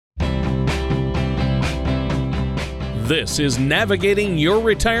This is Navigating Your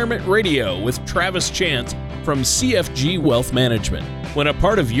Retirement Radio with Travis Chance from CFG Wealth Management. When a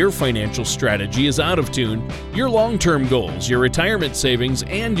part of your financial strategy is out of tune, your long-term goals, your retirement savings,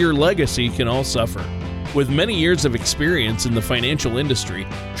 and your legacy can all suffer. With many years of experience in the financial industry,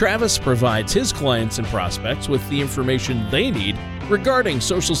 Travis provides his clients and prospects with the information they need regarding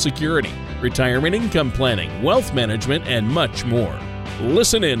Social Security, retirement income planning, wealth management, and much more.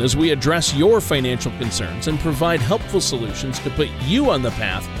 Listen in as we address your financial concerns and provide helpful solutions to put you on the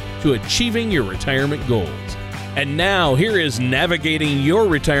path to achieving your retirement goals. And now, here is Navigating Your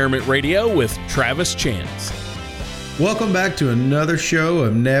Retirement Radio with Travis Chance. Welcome back to another show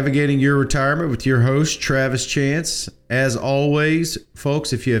of Navigating Your Retirement with your host, Travis Chance. As always,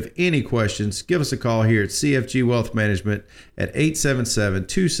 folks, if you have any questions, give us a call here at CFG Wealth Management at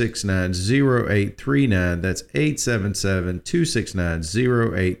 877-269-0839. That's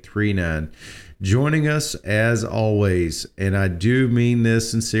 877-269-0839. Joining us, as always, and I do mean this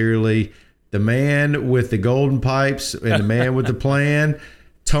sincerely, the man with the golden pipes and the man with the plan,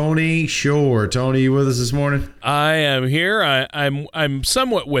 Tony Shore. Tony, you with us this morning? I am here. I'm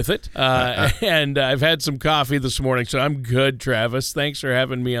somewhat with it, and I've had some coffee this morning, so I'm good. Travis, thanks for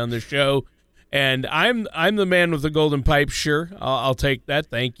having me on the show. And I'm the man with the golden pipe. Sure, I'll take that.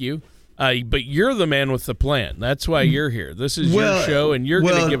 Thank you. But you're the man with the plan. That's why you're here. This is your show, and you're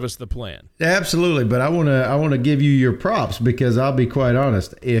going to give us the plan. Absolutely. But I want to give you your props, because I'll be quite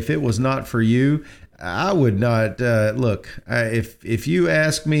honest. If it was not for you, I would not look. If you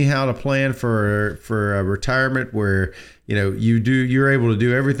ask me how to plan for a retirement where you're able to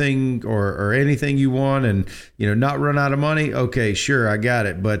do everything or anything you want and not run out of money, okay, sure, I got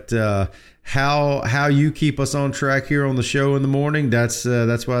it. But how you keep us on track here on the show in the morning, that's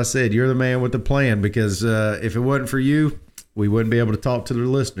why I said you're the man with the plan, because if it wasn't for you, we wouldn't be able to talk to the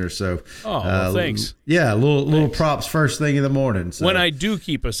listeners. So thanks. Yeah, little props first thing in the morning. So. When I do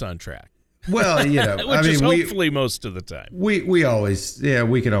keep us on track. Well, which is hopefully most of the time. We always,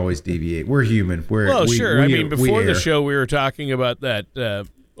 we can always deviate. We're human. Sure. Before the show, we were talking about that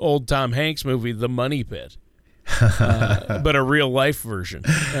old Tom Hanks movie, The Money Pit, but a real life version,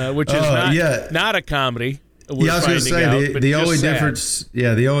 which is not a comedy. I was going to say the only difference.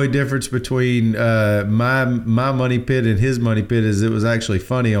 Yeah, the only difference between my money pit and his money pit is it was actually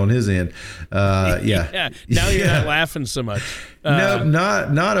funny on his end. Now you're not laughing so much. No,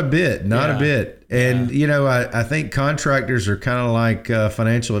 not a bit, a bit. And I think contractors are kind of like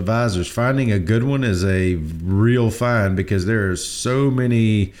financial advisors. Finding a good one is a real find, because there are so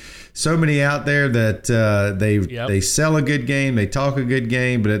many out there that they sell a good game, they talk a good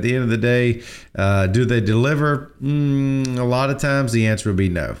game, but at the end of the day, do they deliver? A lot of times the answer would be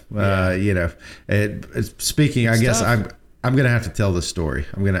no. Speaking, I guess I'm going to have to tell the story.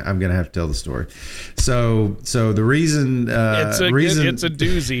 I'm going to have to tell the story. So the reason it's a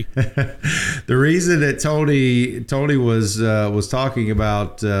doozy. The reason that Tony was talking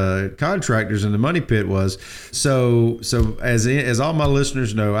about contractors in the money pit was so as all my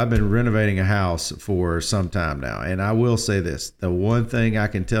listeners know, I've been renovating a house for some time now, and I will say this: the one thing I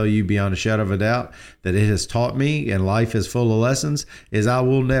can tell you beyond a shadow of a doubt that it has taught me, and life is full of lessons, is I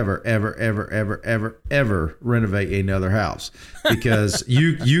will never ever renovate another house. Because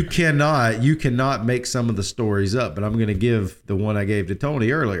you cannot make some of the stories up, but I'm going to give the one I gave to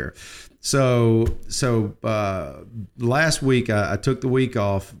Tony earlier. So last week I took the week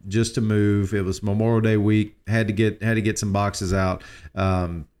off just to move. It was Memorial Day week. Had to get some boxes out.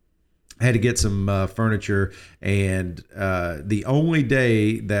 Had to get some furniture, and the only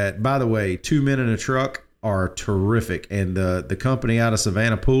day that, by the way, 2 men in a truck are terrific. And the company out of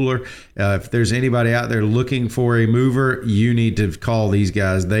Savannah, Pooler, if there's anybody out there looking for a mover, you need to call these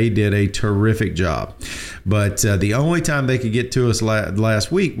guys. They did a terrific job. But the only time they could get to us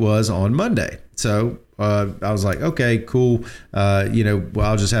last week was on Monday. So I was like, okay, cool.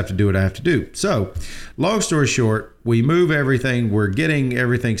 I'll just have to do what I have to do. So long story short, we move everything. We're getting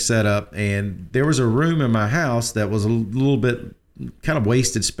everything set up. And there was a room in my house that was a little bit kind of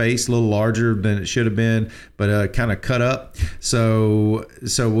wasted space, a little larger than it should have been, but kind of cut up. So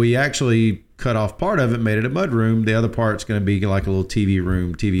we actually cut off part of it, made it a mud room. The other part's going to be like a little TV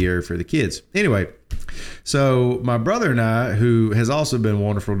room, TV area for the kids. Anyway, so my brother and I, who has also been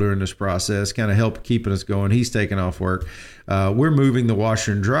wonderful during this process, kind of helped keeping us going. He's taking off work. We're moving the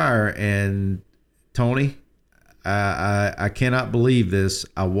washer and dryer, and Tony, I cannot believe this.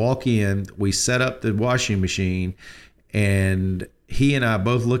 I walk in, we set up the washing machine, and he and I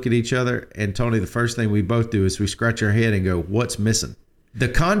both look at each other, and Tony, the first thing we both do is we scratch our head and go, what's missing? The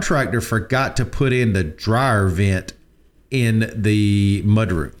contractor forgot to put in the dryer vent in the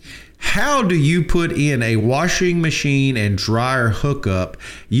mudroom? How do you put in a washing machine and dryer hookup?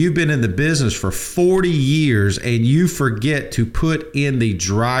 You've been in the business for 40 years and you forget to put in the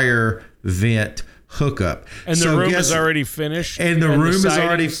dryer vent hookup. And the room is already finished. And the room is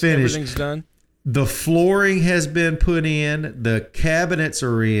already finished. Everything's done. The flooring has been put in, the cabinets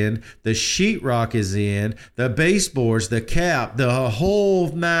are in, the sheetrock is in, the baseboards, the cap, the whole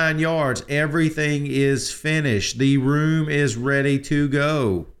 9 yards, everything is finished. The room is ready to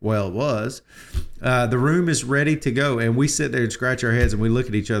go. Well, it was. The room is ready to go. And we sit there and scratch our heads and we look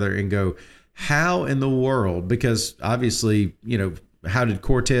at each other and go, how in the world? Because obviously, how did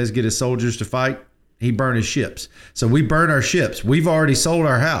Cortez get his soldiers to fight? He burned his ships. So we burn our ships. We've already sold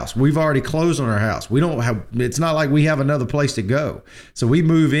our house. We've already closed on our house. We don't have, it's not like we have another place to go. So we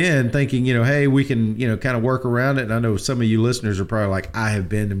move in thinking, hey, we can, kind of work around it. And I know some of you listeners are probably like, I have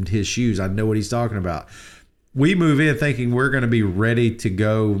been in his shoes. I know what he's talking about. We move in thinking we're going to be ready to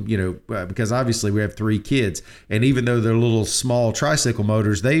go, because obviously we have 3 kids. And even though they're little small tricycle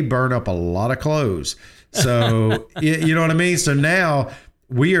motors, they burn up a lot of clothes. So, you know what I mean? So now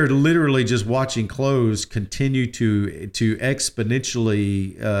we are literally just watching clothes continue to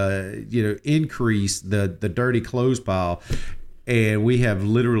exponentially, increase the dirty clothes pile. And we have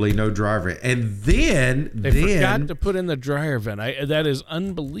literally no dryer vent. And then they forgot to put in the dryer vent. That is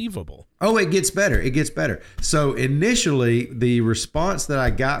unbelievable. Oh, it gets better. It gets better. So initially, the response that I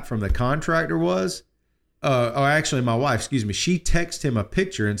got from the contractor was, actually my wife, she texted him a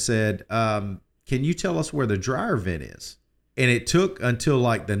picture and said, can you tell us where the dryer vent is? And it took until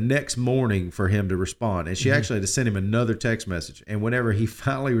like the next morning for him to respond. And she actually had to send him another text message. And whenever he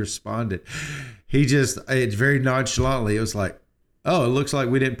finally responded, it's very nonchalantly, it was like, oh, it looks like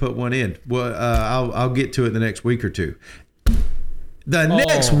we didn't put one in. Well, I'll get to it the next week or two. The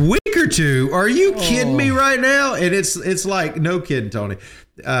next week or two? Are you kidding me right now? And it's like, no kidding, Tony.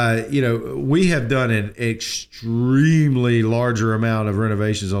 We have done an extremely larger amount of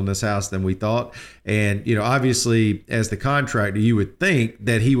renovations on this house than we thought. And, obviously as the contractor, you would think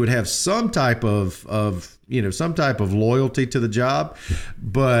that he would have some type of loyalty to the job,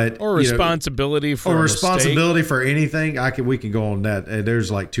 but or responsibility for anything. We can go on that.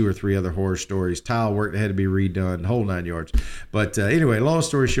 There's like 2 or 3 other horror stories, tile work that had to be redone, whole 9 yards. But anyway, long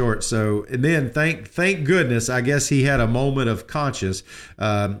story short. So, and then thank goodness, I guess he had a moment of conscience.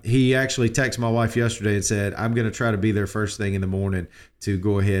 He actually texted my wife yesterday and said, I'm going to try to be there first thing in the morning to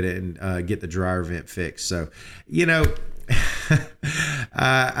go ahead and get the dryer vent fixed. So,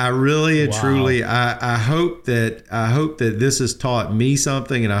 I really and truly, I hope that this has taught me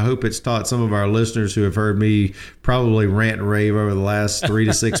something, and I hope it's taught some of our listeners who have heard me probably rant and rave over the last 3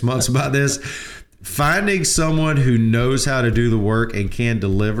 to 6 months about this. Finding someone who knows how to do the work and can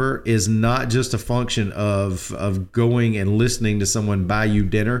deliver is not just a function of going and listening to someone buy you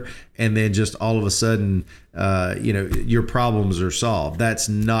dinner and then just all of a sudden, your problems are solved. That's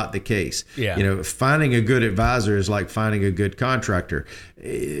not the case. Yeah. Finding a good advisor is like finding a good contractor.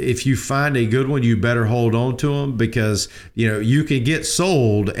 If you find a good one, you better hold on to them, because, you can get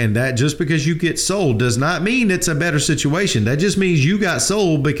sold, and that just because you get sold does not mean it's a better situation. That just means you got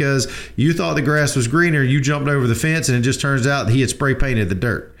sold because you thought the grass was greener. You jumped over the fence and it just turns out that he had spray painted the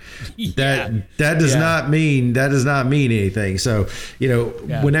dirt. That does not mean anything. So,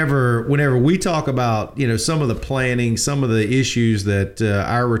 whenever we talk about, some of the planning, some of the issues that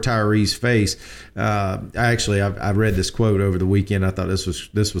our retirees face, I read this quote over the weekend. I thought this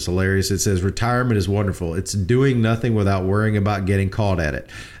was hilarious. It says, retirement is wonderful. It's doing nothing without worrying about getting caught at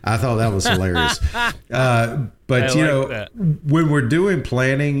it. I thought that was hilarious. But when we're doing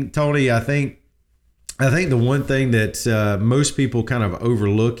planning, Tony, I think the one thing that most people kind of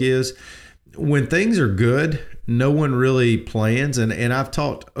overlook is when things are good, no one really plans. And I've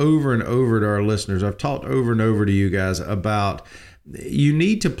talked over and over to our listeners. I've talked over and over to you guys about you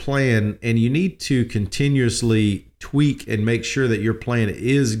need to plan, and you need to continuously tweak and make sure that your plan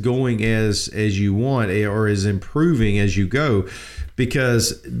is going as you want, or is improving as you go,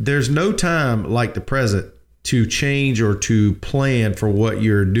 because there's no time like the present to change or to plan for what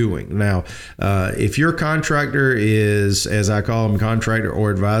you're doing. Now, if your contractor is, as I call them, contractor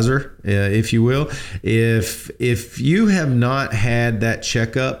or advisor, if you will, if you have not had that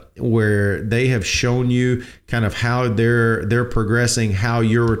checkup where they have shown you kind of how they're progressing, how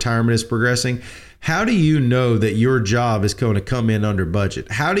your retirement is progressing, How do you know that your job is going to come in under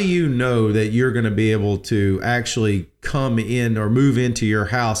budget? How do you know that you're going to be able to actually come in or move into your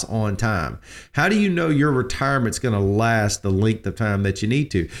house on time? How do you know your retirement's going to last the length of time that you need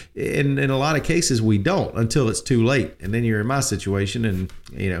to? In a lot of cases, we don't until it's too late. And then you're in my situation and,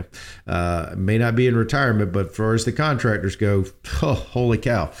 may not be in retirement, but as far as the contractors go, oh, holy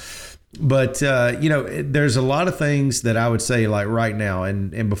cow. But, there's a lot of things that I would say like right now.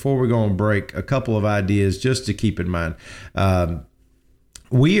 And before we go on break, a couple of ideas just to keep in mind.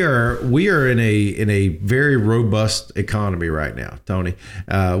 We are in a very robust economy right now, Tony.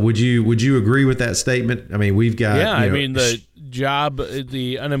 Would you agree with that statement? I mean, we've got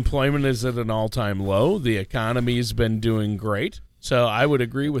the unemployment is at an all-time low. The economy's been doing great, so I would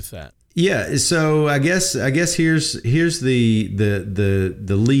agree with that. Yeah, so I guess here's the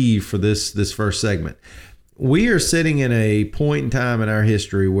lead for this first segment. We are sitting in a point in time in our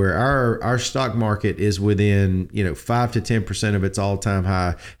history where our stock market is within 5 to 10% of its all-time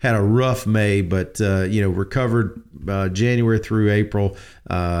high. Had a rough May, but recovered January through April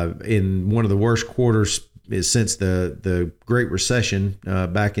in one of the worst quarters since the Great Recession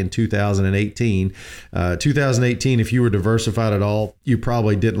back in 2018. 2018, if you were diversified at all, you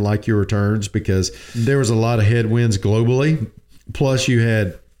probably didn't like your returns because there was a lot of headwinds globally. Plus, you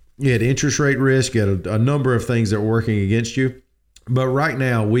had interest rate risk. You had a number of things that were working against you. But right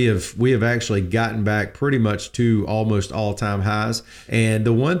now, we have actually gotten back pretty much to almost all-time highs. And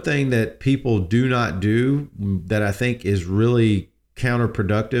the one thing that people do not do that I think is really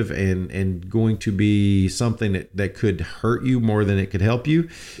counterproductive and going to be something that could hurt you more than it could help you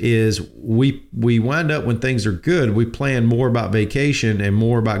is we wind up when things are good, we plan more about vacation and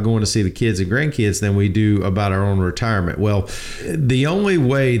more about going to see the kids and grandkids than we do about our own retirement. Well, the only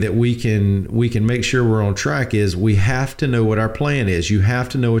way that we can make sure we're on track is we have to know what our plan is. You have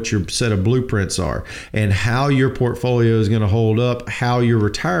to know what your set of blueprints are and how your portfolio is going to hold up, how your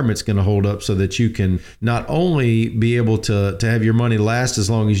retirement's going to hold up so that you can not only be able to have your money last as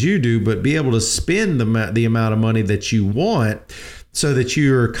long as you do, but be able to spend the amount of money that you want so that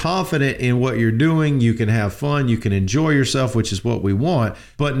you're confident in what you're doing. You can have fun, you can enjoy yourself, which is what we want,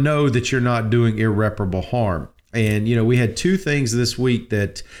 but know that you're not doing irreparable harm. And, we had two things this week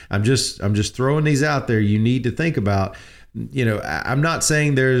that I'm just throwing these out there. You need to think about. I'm not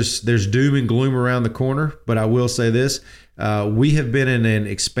saying there's doom and gloom around the corner, but I will say this. We have been in an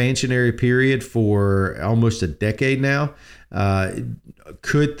expansionary period for almost a decade now.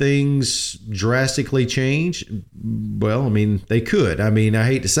 Could things drastically change? Well, I mean, they could. I mean, I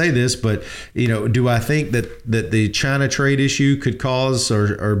hate to say this, but, do I think that the China trade issue could cause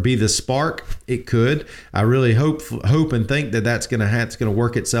or be the spark? It could. I really hope and think that that's going to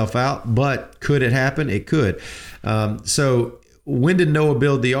work itself out. But could it happen? It could. So when did Noah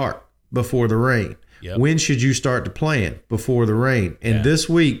build the ark? Before the rain. Yep. When should you start to plan? Before the rain. And This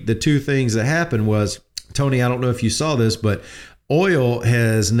week, the two things that happened was, Tony, I don't know if you saw this, but oil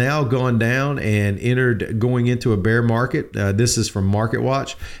has now gone down and going into a bear market. This is from Market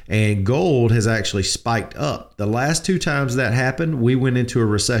Watch, and gold has actually spiked up. The last two times that happened, we went into a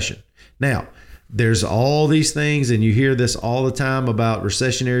recession. Now, there's all these things, and you hear this all the time about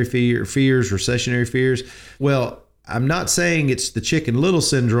recessionary fears. Well, I'm not saying it's the Chicken Little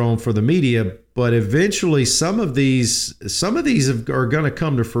syndrome for the media, but eventually some of these are going to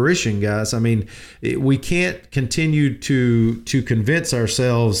come to fruition, guys. I mean, we can't continue to convince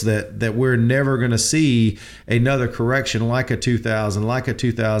ourselves that we're never going to see another correction like a 2000, like a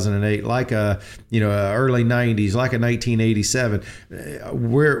 2008, like a early 90s, like a 1987.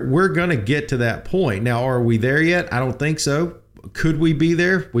 We're going to get to that point. Now, are we there yet? I don't think so. Could we be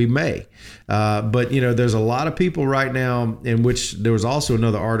there? We may. But there's a lot of people right now in which there was also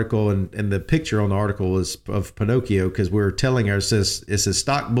another article, and the picture on the article was of Pinocchio, because we're telling it says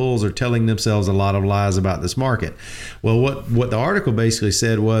stock bulls are telling themselves a lot of lies about this market. Well, what the article basically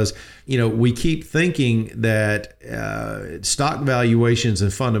said was, we keep thinking that stock valuations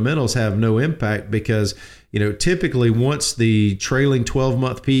and fundamentals have no impact because typically once the trailing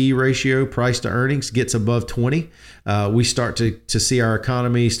 12-month PE ratio, price to earnings, gets above 20, we start to see our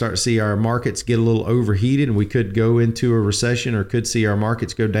economy, start to see our markets get a little overheated, and we could go into a recession or could see our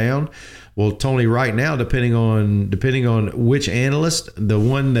markets go down. Well, Tony, right now, depending on which analyst, the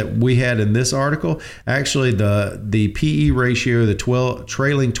one that we had in this article, actually the PE ratio, the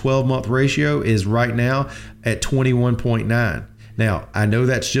trailing 12-month ratio is right now at 21.9. Now, I know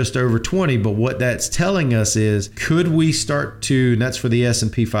that's just over 20, but what that's telling us is, could we start to, and that's for the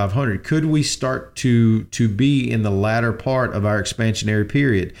S&P 500, could we start to be in the latter part of our expansionary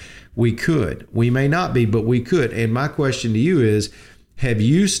period? We could. We may not be, but we could. And my question to you is, have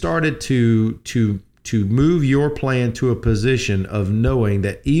you started to move your plan to a position of knowing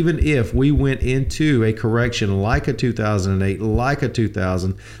that even if we went into a correction like a 2008, like a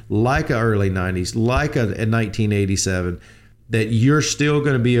 2000, like a early 90s, like a 1987, that you're still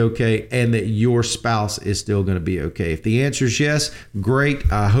going to be okay and that your spouse is still going to be okay? If the answer is yes,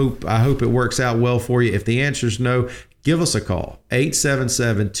 great. I hope it works out well for you. If the answer is no, give us a call,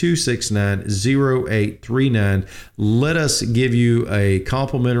 877-269-0839. Let us give you a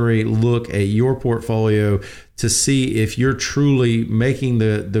complimentary look at your portfolio to see if you're truly making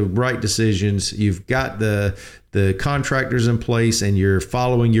the right decisions. You've got the contractors in place and you're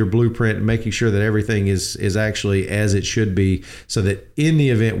following your blueprint and making sure that everything is actually as it should be, so that in the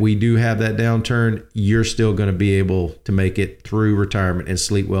event we do have that downturn, you're still going to be able to make it through retirement and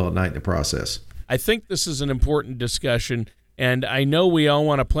sleep well at night in the process. I think this is an important discussion, and I know we all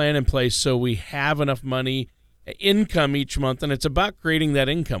want a plan in place so we have enough money, income each month, and it's about creating that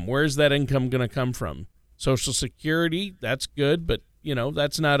income. Where's that income going to come from? Social Security, that's good, but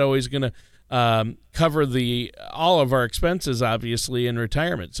that's not always going to cover all of our expenses, obviously, in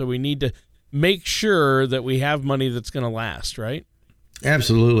retirement. So we need to make sure that we have money that's going to last, right?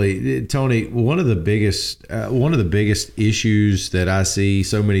 Absolutely, Tony. One of the biggest issues that I see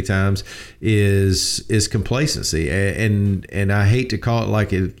so many times is complacency, and I hate to call it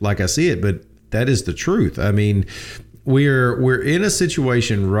like I see it, but that is the truth. I mean, we're in a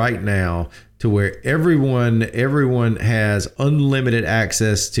situation right now to where everyone has unlimited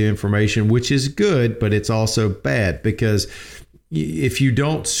access to information, which is good, but it's also bad, because if you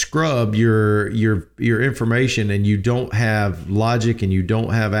don't scrub your information and you don't have logic and you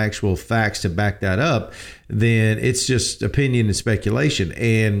don't have actual facts to back that up, then it's just opinion and speculation.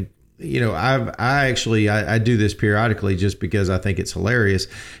 And I do this periodically just because I think it's hilarious.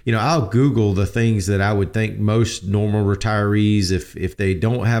 I'll Google the things that I would think most normal retirees, if they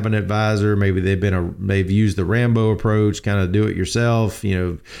don't have an advisor, maybe they've used the Rambo approach, kind of do it yourself,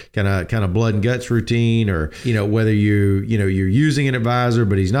 kind of blood and guts routine, or whether you're using an advisor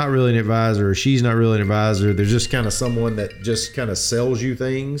but he's not really an advisor or she's not really an advisor. There's just kind of someone that just kind of sells you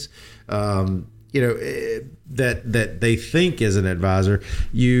things. That they think is an advisor.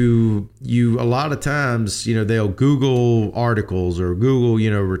 You a lot of times, they'll Google articles or Google,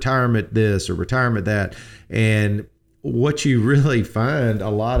 retirement this or retirement that. And what you really find a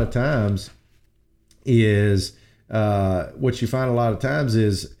lot of times is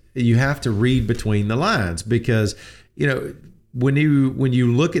you have to read between the lines, because, when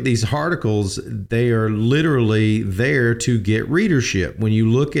you look at these articles, they are literally there to get readership. When you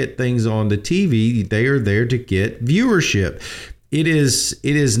look at things on the TV, they are there to get viewership.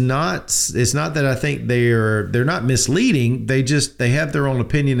 It's not that I think they're not misleading. They have their own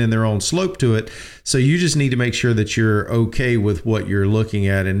opinion and their own slope to it. So you just need to make sure that you're okay with what you're looking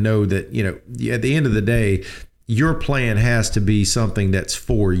at and know that, at the end of the day, your plan has to be something that's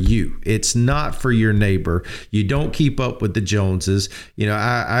for you. It's not for your neighbor. You don't keep up with the Joneses.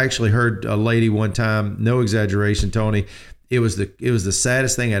 I actually heard a lady one time, no exaggeration, Tony, it was the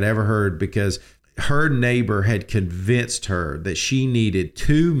saddest thing I'd ever heard, because her neighbor had convinced her that she needed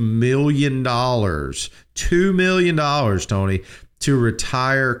 $2 million, Tony, to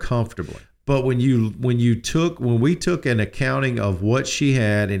retire comfortably. But when we took an accounting of what she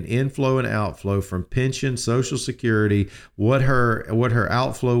had in inflow and outflow from pension, Social Security, what her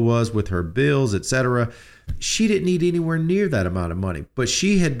outflow was with her bills, etc., she didn't need anywhere near that amount of money. But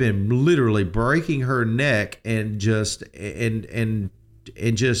she had been literally breaking her neck and just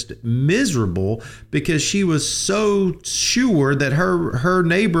miserable because she was so sure that her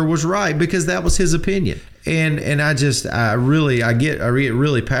neighbor was right, because that was his opinion. And I get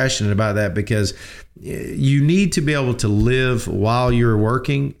really passionate about that, because you need to be able to live while you're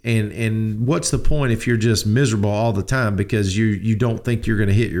working. And what's the point if you're just miserable all the time because you don't think you're going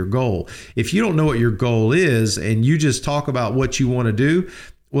to hit your goal? If you don't know what your goal is and you just talk about what you want to do,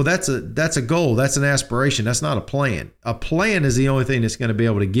 well, that's a goal. That's an aspiration. That's not a plan. A plan is the only thing that's going to be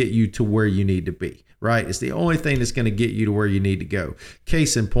able to get you to where you need to be, right? It's the only thing that's going to get you to where you need to go.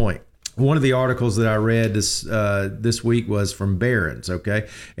 Case in point, one of the articles that I read this week was from Barron's, okay?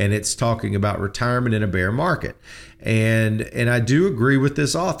 And it's talking about retirement in a bear market. And I do agree with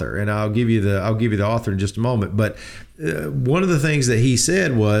this author, and I'll give you the author in just a moment. But one of the things that he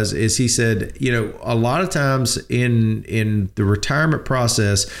said he said, a lot of times in the retirement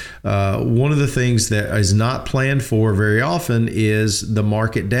process, one of the things that is not planned for very often is the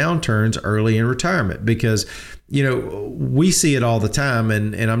market downturns early in retirement, because we see it all the time,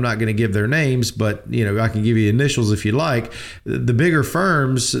 and I'm not going to give their names, but I can give you initials if you like. The bigger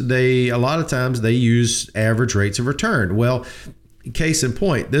firms, a lot of times they use average rates of return. Well, case in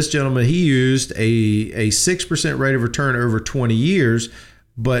point, this gentleman, he used a 6% rate of return over 20 years,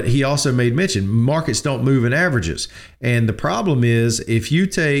 but he also made mention markets don't move in averages. And the problem is, if you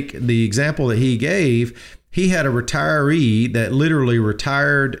take the example that he gave, he had a retiree that literally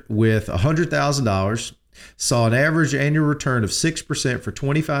retired with $100,000, saw an average annual return of 6% for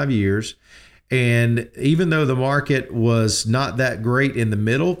 25 years. And even though the market was not that great in the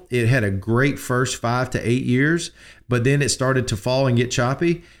middle, it had a great first 5 to 8 years, but then it started to fall and get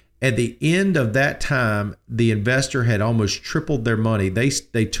choppy. At the end of that time, the investor had almost tripled their money.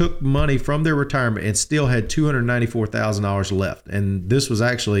 They took money from their retirement and still had $294,000 left. And this was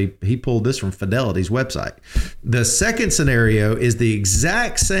actually, he pulled this from Fidelity's website. The second scenario is the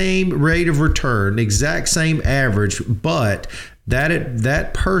exact same rate of return, exact same average, but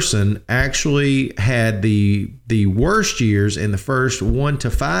that person actually had the worst years in the first 1 to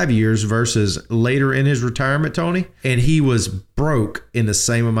 5 years versus later in his retirement, Tony, and he was broke in the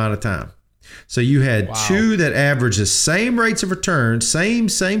same amount of time. So you had two that averaged the same rates of return, same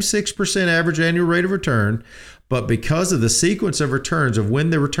 6% average annual rate of return, but because of the sequence of returns of when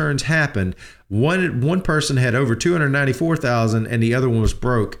the returns happened, one person had over $294,000 and the other one was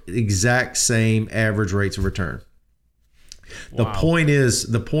broke, exact same average rates of return. The point is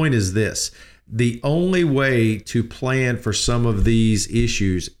this. The only way to plan for some of these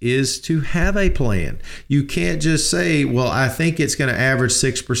issues is to have a plan. You can't just say, well, I think it's going to average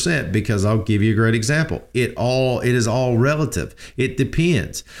 6%, because I'll give you a great example. It is all relative. It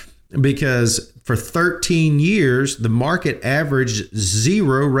depends, because for 13 years, the market averaged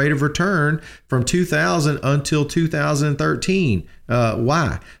 0 rate of return from 2000 until 2013.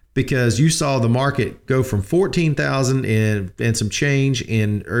 Why? Because you saw the market go from 14,000 and some change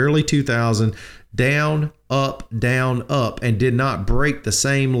in early 2000 down, up, and did not break the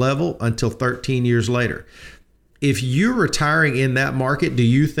same level until 13 years later. If you're retiring in that market, do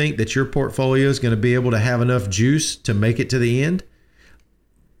you think that your portfolio is going to be able to have enough juice to make it to the end?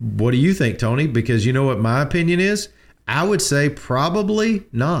 What do you think, Tony? Because you know what my opinion is? I would say probably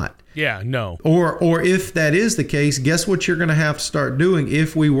not. Yeah, no. Or if that is the case, guess what you're going to have to start doing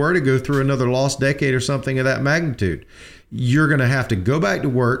if we were to go through another lost decade or something of that magnitude? You're going to have to go back to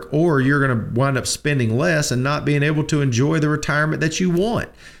work, or you're going to wind up spending less and not being able to enjoy the retirement that you want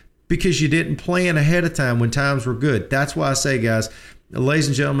because you didn't plan ahead of time when times were good. That's why I say, guys, ladies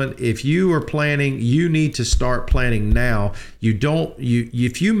and gentlemen, if you are planning, you need to start planning now.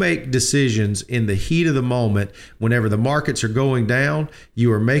 If you make decisions in the heat of the moment, whenever the markets are going down,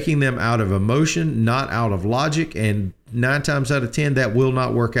 you are making them out of emotion, not out of logic. And 9 times out of 10, that will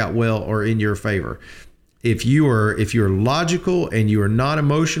not work out well or in your favor. If you're logical and you are not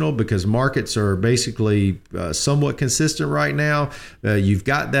emotional, because markets are basically somewhat consistent right now, you've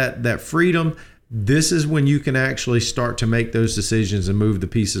got that freedom. This is when you can actually start to make those decisions and move the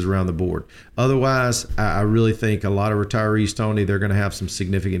pieces around the board. Otherwise, I really think a lot of retirees, Tony, they're going to have some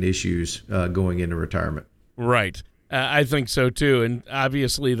significant issues going into retirement. Right. I think so too. And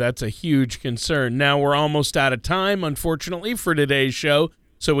obviously that's a huge concern. Now we're almost out of time, unfortunately, for today's show.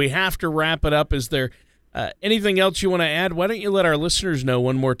 So we have to wrap it up. Is there anything else you want to add? Why don't you let our listeners know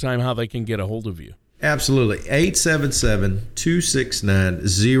one more time how they can get a hold of you? Absolutely.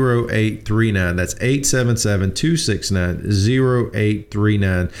 877-269-0839. That's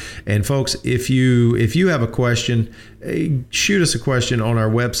 877-269-0839. And folks, if you have a question, shoot us a question on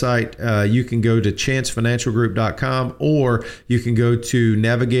our website. You can go to chancefinancialgroup.com, or you can go to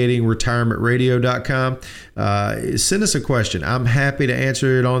navigatingretirementradio.com. Send us a question. I'm happy to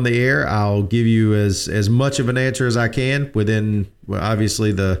answer it on the air. I'll give you as much of an answer as I can within,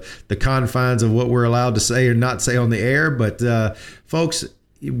 obviously, the confines of what we're allowed to say or not say on the air. But folks,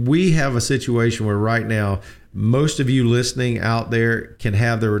 we have a situation where right now, most of you listening out there can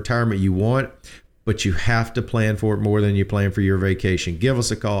have the retirement you want, but you have to plan for it more than you plan for your vacation. Give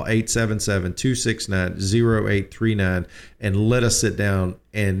us a call, 877-269-0839, and let us sit down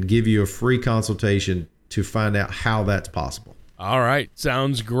and give you a free consultation to find out how that's possible. All right.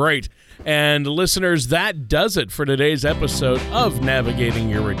 Sounds great. And listeners, that does it for today's episode of Navigating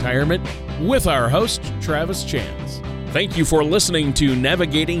Your Retirement with our host, Travis Chance. Thank you for listening to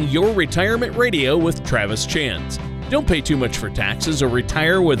Navigating Your Retirement Radio with Travis Chance. Don't pay too much for taxes or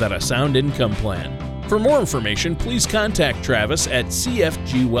retire without a sound income plan. For more information, please contact Travis at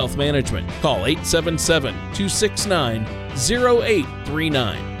CFG Wealth Management. Call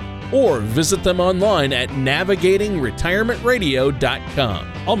 877-269-0839 or visit them online at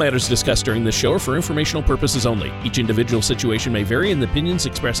navigatingretirementradio.com. All matters discussed during this show are for informational purposes only. Each individual situation may vary, and the opinions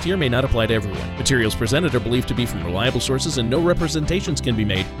expressed here may not apply to everyone. Materials presented are believed to be from reliable sources, and no representations can be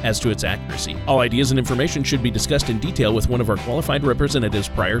made as to its accuracy. All ideas and information should be discussed in detail with one of our qualified representatives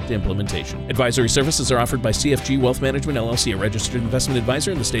prior to implementation. Advisory services are offered by CFG Wealth Management LLC, a registered investment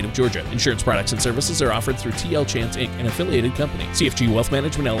advisor in the state of Georgia. Insurance products and services are offered through TL Chance Inc., an affiliated company. CFG Wealth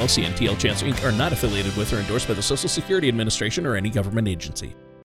Management LLC and TL Chance Inc. are not affiliated with or endorsed by the Social Security Administration or any government agency.